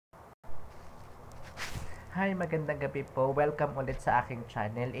Hi, magandang gabi po. Welcome ulit sa aking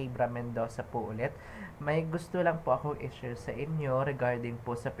channel. Abra Mendoza po ulit. May gusto lang po akong i-share sa inyo regarding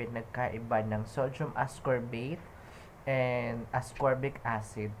po sa pinagkaiba ng sodium ascorbate and ascorbic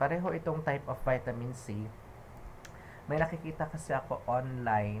acid. Pareho itong type of vitamin C. May nakikita kasi ako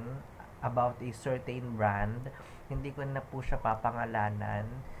online about a certain brand. Hindi ko na po siya papangalanan.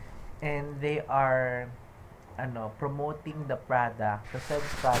 And they are promoting the product, the said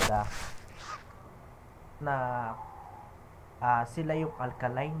product na sila yung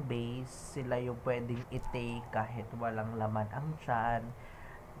alkaline base, sila yung pwedeng i-take kahit walang laman ang tiyan,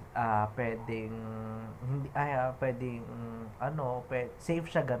 pwedeng hindi pwedeng safe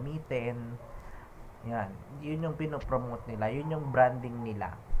siya gamitin. Yan, yun yung pinopromote nila, yun yung branding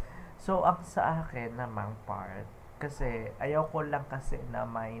nila. So, ang sa akin namang part, kasi ayaw ko lang kasi na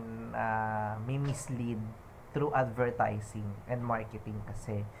may mislead through advertising and marketing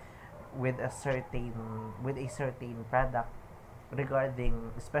kasi with a certain product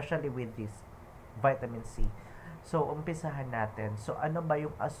regarding especially with this vitamin C. So, umpisahan natin. So, ano ba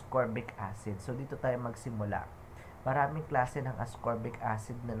yung ascorbic acid? So, dito tayo magsimula. Maraming klase ng ascorbic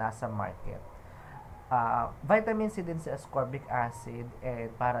acid na nasa market. Vitamin C din si ascorbic acid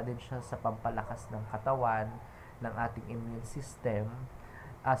and para din siya sa pampalakas ng katawan ng ating immune system.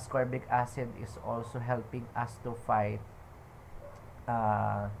 Ascorbic acid is also helping us to fight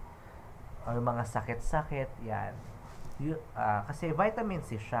or mga sakit-sakit, yan. Kasi vitamin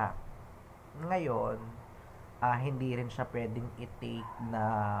C siya. Ngayon, hindi rin siya pwedeng i-take na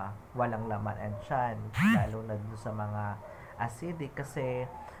walang laman ang tiyan, lalo na dun sa mga acidic kasi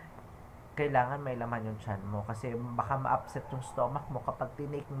kailangan may laman yung tiyan mo kasi baka ma-upset yung stomach mo kapag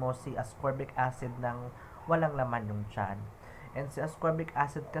tinake mo si ascorbic acid ng walang laman yung tiyan. And si ascorbic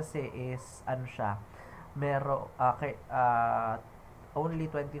acid kasi is only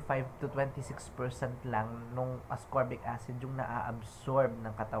 25 to 26% lang nung ascorbic acid yung naa-absorb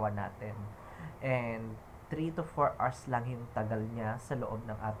ng katawan natin. And 3 to 4 hours lang yung tagal niya sa loob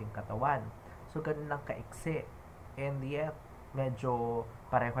ng ating katawan. So, ganun lang kaiksi. And yet, medyo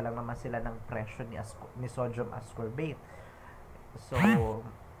pareho lang naman sila ng presyo ni sodium ascorbate. So,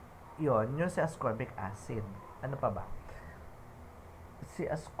 yun sa ascorbic acid. Ano pa ba? Si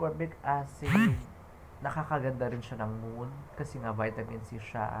ascorbic acid, nakakaganda rin siya ng mood kasi nga vitamin C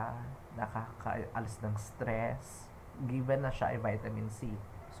siya, nakakaalis ng stress, given na siya ay vitamin C.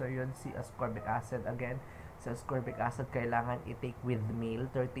 So, yun si ascorbic acid. Again, si ascorbic acid kailangan i-take with meal,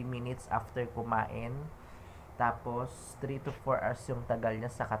 30 minutes after kumain. Tapos, 3 to 4 hours yung tagal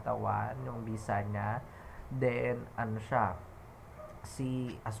niya sa katawan, yung bisa niya. Then,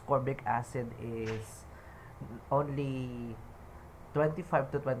 si ascorbic acid is only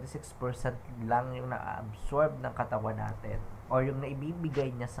 25 to 26% lang yung na-absorb ng katawan natin or yung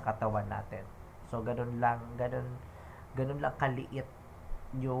naibibigay niya sa katawan natin. So, ganun lang kaliit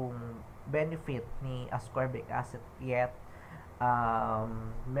yung benefit ni ascorbic acid, yet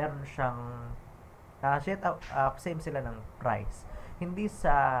meron siyang same sila ng price.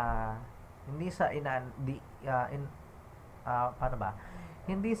 Paano ba?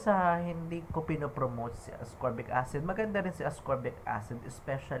 Hindi ko pinopromote si ascorbic acid. Maganda rin si ascorbic acid,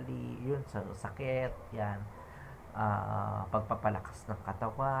 especially yun sa sakit, yan. Pagpapalakas ng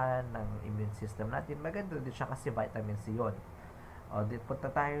katawan, ng immune system natin. Maganda din siya kasi vitamin C yun. Punta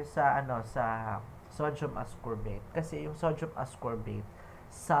tayo sa sodium ascorbate. Kasi yung sodium ascorbate,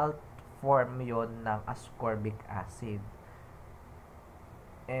 salt form yon ng ascorbic acid.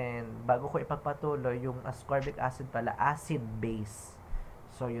 And bago ko ipagpatuloy, yung ascorbic acid pala, acid base.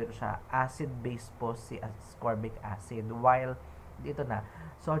 So, yun siya. Acid base po si ascorbic acid. While, dito na,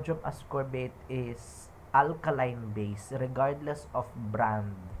 sodium ascorbate is alkaline base regardless of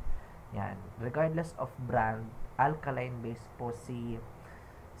brand. Yan. Regardless of brand, alkaline base po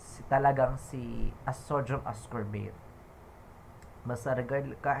talagang si sodium ascorbate. Basta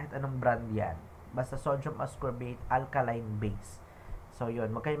kahit anong brand yan. Basta sodium ascorbate, alkaline base. So,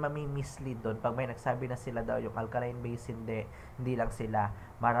 yun. Huwag kayo mami-mislead doon. Pag may nagsabi na sila daw yung alkaline base, hindi lang sila.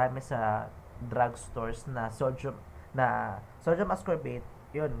 Marami sa drugstores na sodium ascorbate,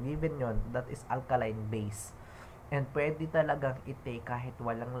 yun, given yun, that is alkaline base. And pwede talagang i-take kahit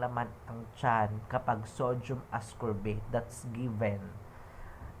walang laman ang tiyan kapag sodium ascorbate. That's given.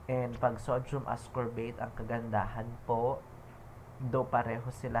 And pag sodium ascorbate, ang kagandahan po, do pareho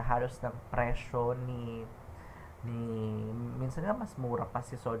sila halos ng presyo ni minsan nga mas mura pa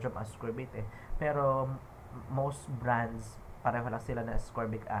si sodium ascorbate pero most brands pareho lang sila ng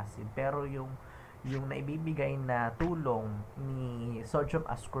ascorbic acid, pero yung naibibigay na tulong ni sodium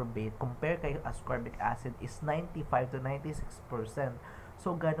ascorbate compare kay ascorbic acid is 95 to 96%.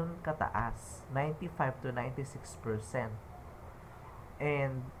 So, ganun kataas. 95 to 96%.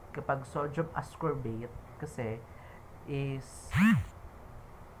 And kapag sodium ascorbate, kasi is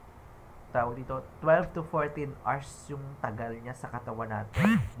tawag dito, 12 to 14 hours yung tagal niya sa katawan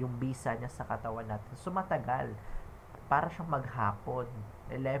natin. Yung bisa niya sa katawan natin. So, matagal. Para siyang maghapon.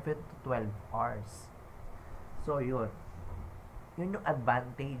 11 to 12 hours. So, yun. Yun yung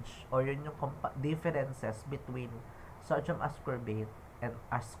advantage or yun yung differences between sodium ascorbate and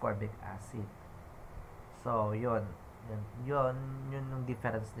ascorbic acid. So, yun. Yun yung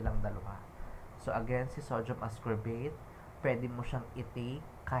difference nilang dalawa. So, again, si sodium ascorbate, pwede mo siyang i-take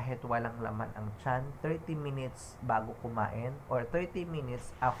kahit walang laman ang tiyan, 30 minutes bago kumain, or 30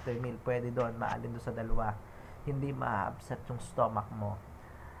 minutes after meal. Pwede doon, maalin doon sa dalawa. Hindi ma-upset yung stomach mo.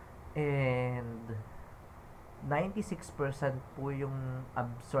 And 96% po yung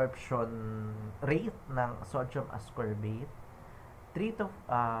absorption rate ng sodium ascorbate.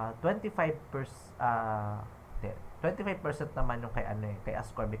 25% naman yung kay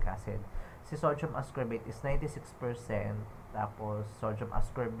ascorbic acid. Si sodium ascorbate is 96%, tapos sodium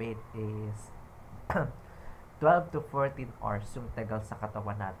ascorbate is 12 to 14 hours yung tagal sa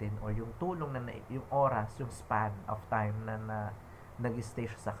katawan natin, or yung tulong na yung oras, yung span of time na nag-stay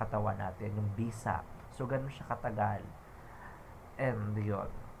siya sa katawan natin, yung bisa. So, ganun siya katagal. And, yun.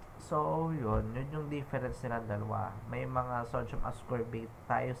 So, yun yung difference nila dalawa. May mga sodium ascorbate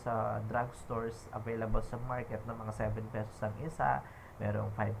tayo sa drugstores available sa market ng mga 7 pesos ang isa.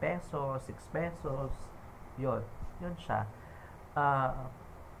 Merong 5 pesos, 6 pesos. Yun siya.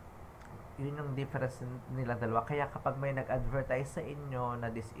 Yun yung difference nila dalawa. Kaya kapag may nag-advertise sa inyo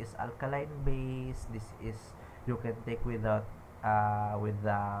na this is alkaline base, this is you can take without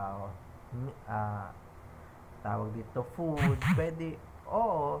tawag dito food, pwede,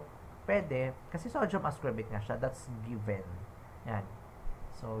 pwede, kasi sodium ascorbate nga siya, that's given. Yan.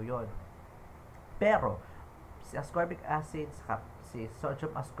 So, yun. Pero, si ascorbic acid, si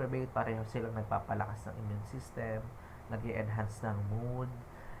sodium ascorbate, pareho silang nagpapalakas ng immune system, nag-enhance ng mood,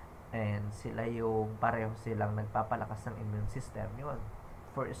 and pareho silang nagpapalakas ng immune system. Yun.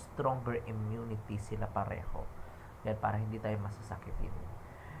 For stronger immunity sila pareho. Yan, para hindi tayo masasakitin.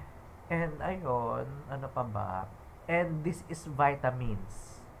 And, ayun, ano pa ba? And this is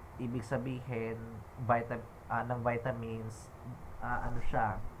vitamins. Ibig sabihin, ng vitamins, ano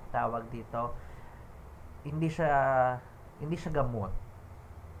siya, tawag dito, hindi siya gamot.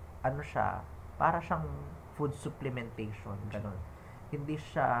 Ano siya, para siyang food supplementation, ganun. Hindi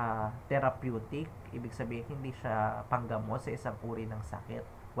siya therapeutic, ibig sabihin, hindi siya panggamot sa isang uri ng sakit.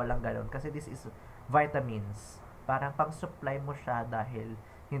 Walang ganun. Kasi this is vitamins. Parang pang-supply mo siya dahil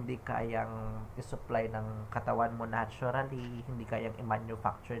hindi kayang i-supply ng katawan mo naturally, hindi kayang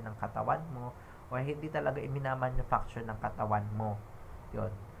i-manufacture ng katawan mo, o hindi talaga i-manufacture ng katawan mo. Yun.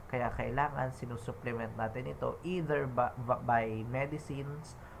 Kaya kailangan sinusupplement natin ito either by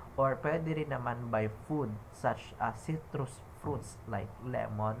medicines or pwede rin naman by food such as citrus fruits like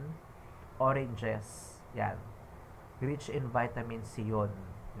lemon, oranges. Yan. Rich in vitamin C yun.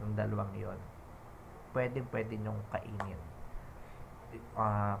 Yung dalawang yun. Pwede nyong kainin.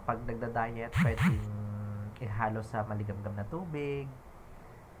 Pag nagda-diet, pwedeng ihalo sa maligamgam na tubig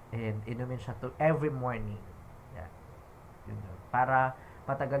and inumin siya every morning. Yan. Yun. Para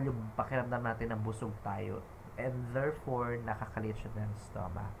matagal yung pakiramdam natin na busog tayo and therefore nakakalit siya ng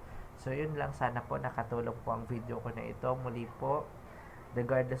stomach. So yun lang, sana po nakatulong po ang video ko na ito. Muli po,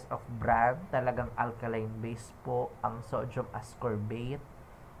 regardless of brand, talagang alkaline base po ang sodium ascorbate.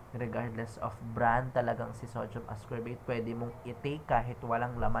 Regardless of brand, talagang si sodium ascorbate pwede mong i-take kahit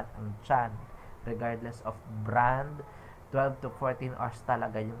walang laman ang tiyan. Regardless of brand, 12 to 14 hours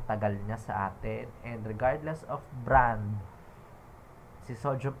talaga yung tagal niya sa atin. And regardless of brand, si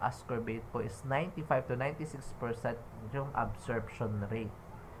sodium ascorbate po is 95 to 96% yung absorption rate.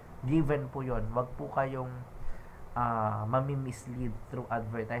 Given po yun. Wag po kayong mamimislead through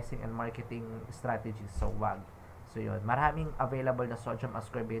advertising and marketing strategies. So, wag. So, yun. Maraming available na sodium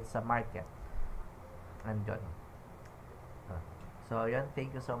ascorbate sa market. And yun. So, yun.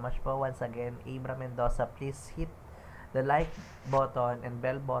 Thank you so much po. Once again, Abra Mendoza, please hit the like button and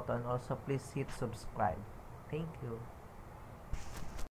bell button. Also, please hit subscribe. Thank you.